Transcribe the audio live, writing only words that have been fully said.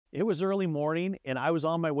It was early morning, and I was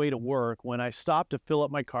on my way to work when I stopped to fill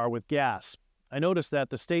up my car with gas. I noticed that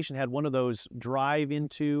the station had one of those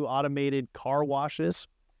drive-into automated car washes.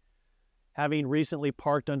 Having recently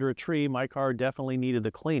parked under a tree, my car definitely needed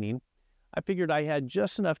the cleaning. I figured I had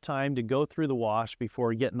just enough time to go through the wash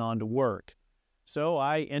before getting on to work. So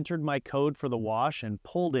I entered my code for the wash and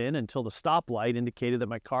pulled in until the stoplight indicated that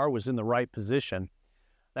my car was in the right position.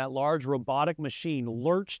 That large robotic machine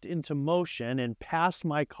lurched into motion and passed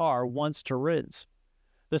my car once to rinse.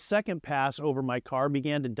 The second pass over my car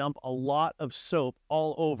began to dump a lot of soap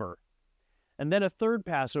all over. And then a third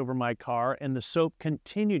pass over my car, and the soap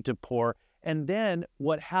continued to pour. And then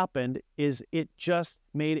what happened is it just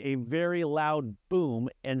made a very loud boom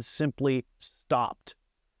and simply stopped.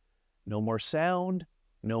 No more sound,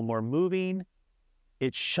 no more moving.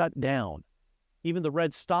 It shut down. Even the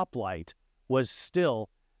red stoplight was still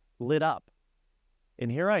lit up.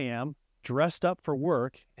 And here I am, dressed up for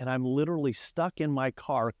work, and I'm literally stuck in my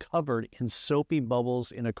car covered in soapy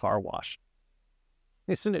bubbles in a car wash.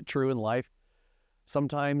 Isn't it true in life?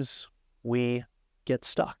 Sometimes we get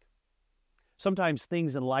stuck. Sometimes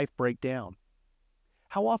things in life break down.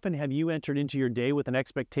 How often have you entered into your day with an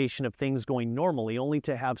expectation of things going normally only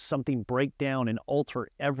to have something break down and alter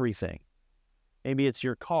everything? Maybe it's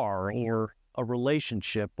your car or a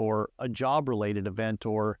relationship or a job-related event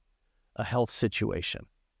or a health situation.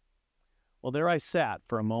 Well, there I sat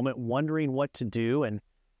for a moment wondering what to do, and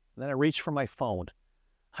then I reached for my phone.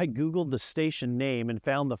 I Googled the station name and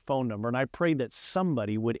found the phone number, and I prayed that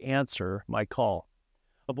somebody would answer my call.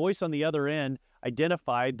 A voice on the other end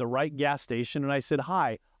identified the right gas station, and I said,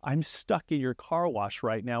 "Hi, I'm stuck in your car wash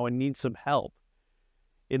right now and need some help."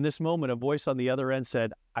 In this moment, a voice on the other end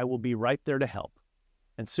said, "I will be right there to help."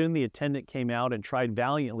 And soon the attendant came out and tried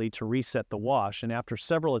valiantly to reset the wash, and after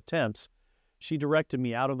several attempts, she directed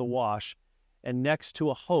me out of the wash and next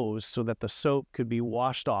to a hose so that the soap could be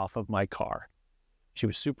washed off of my car. She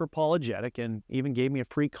was super apologetic and even gave me a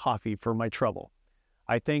free coffee for my trouble.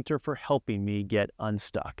 I thanked her for helping me get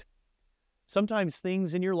unstuck. Sometimes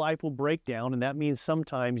things in your life will break down, and that means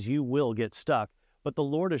sometimes you will get stuck, but the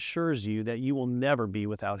Lord assures you that you will never be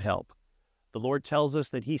without help. The Lord tells us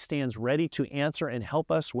that He stands ready to answer and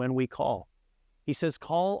help us when we call. He says,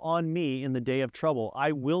 "Call on me in the day of trouble.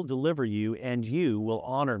 I will deliver you, and you will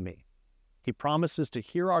honor me." He promises to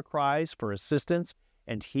hear our cries for assistance,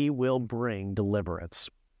 and He will bring deliverance.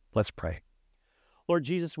 Let's pray. Lord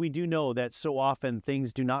Jesus, we do know that so often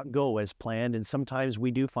things do not go as planned, and sometimes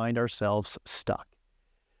we do find ourselves stuck.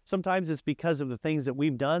 Sometimes it's because of the things that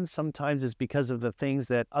we've done. Sometimes it's because of the things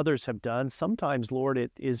that others have done. Sometimes, Lord,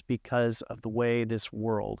 it is because of the way this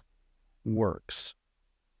world works.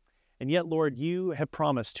 And yet, Lord, you have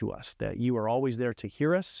promised to us that you are always there to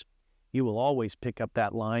hear us. You will always pick up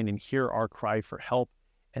that line and hear our cry for help,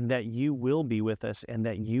 and that you will be with us and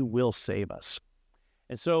that you will save us.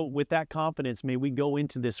 And so with that confidence, may we go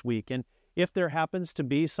into this week. And if there happens to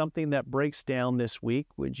be something that breaks down this week,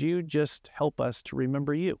 would you just help us to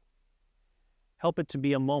remember you? Help it to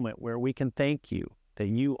be a moment where we can thank you that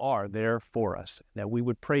you are there for us, that we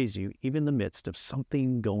would praise you even in the midst of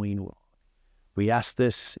something going wrong. We ask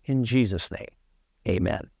this in Jesus' name.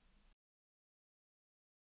 Amen.